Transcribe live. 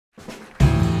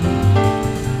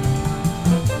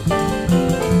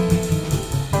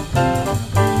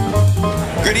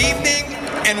evening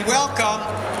and welcome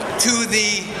to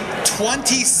the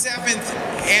 27th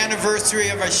anniversary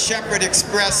of our Shepherd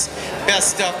Express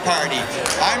Best Stuff Party.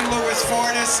 I'm Louis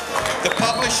Fortis, the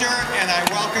publisher, and I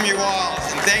welcome you all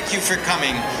and thank you for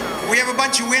coming. We have a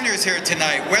bunch of winners here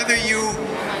tonight. Whether you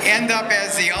end up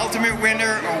as the ultimate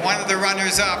winner or one of the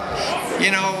runners-up,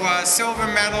 you know, silver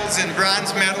medals and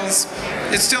bronze medals,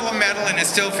 it's still a medal and it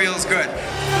still feels good.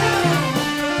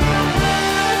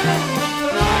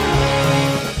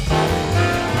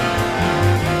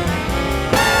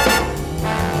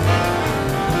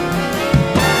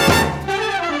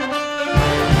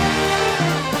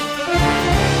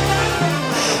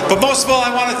 But most of all,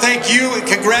 I want to thank you and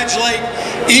congratulate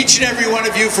each and every one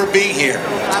of you for being here,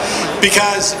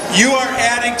 because you are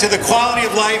adding to the quality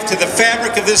of life, to the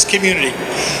fabric of this community.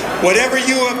 Whatever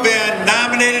you have been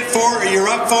nominated for or you're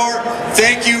up for,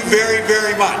 thank you very,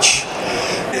 very much.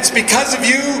 It's because of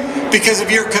you, because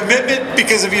of your commitment,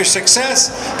 because of your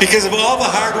success, because of all the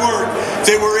hard work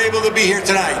that we're able to be here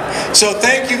tonight. So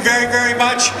thank you very, very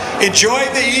much. Enjoy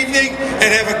the evening and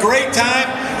have a great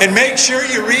time, and make sure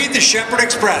you read the Shepherd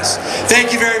Express.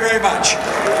 Thank you very, very much.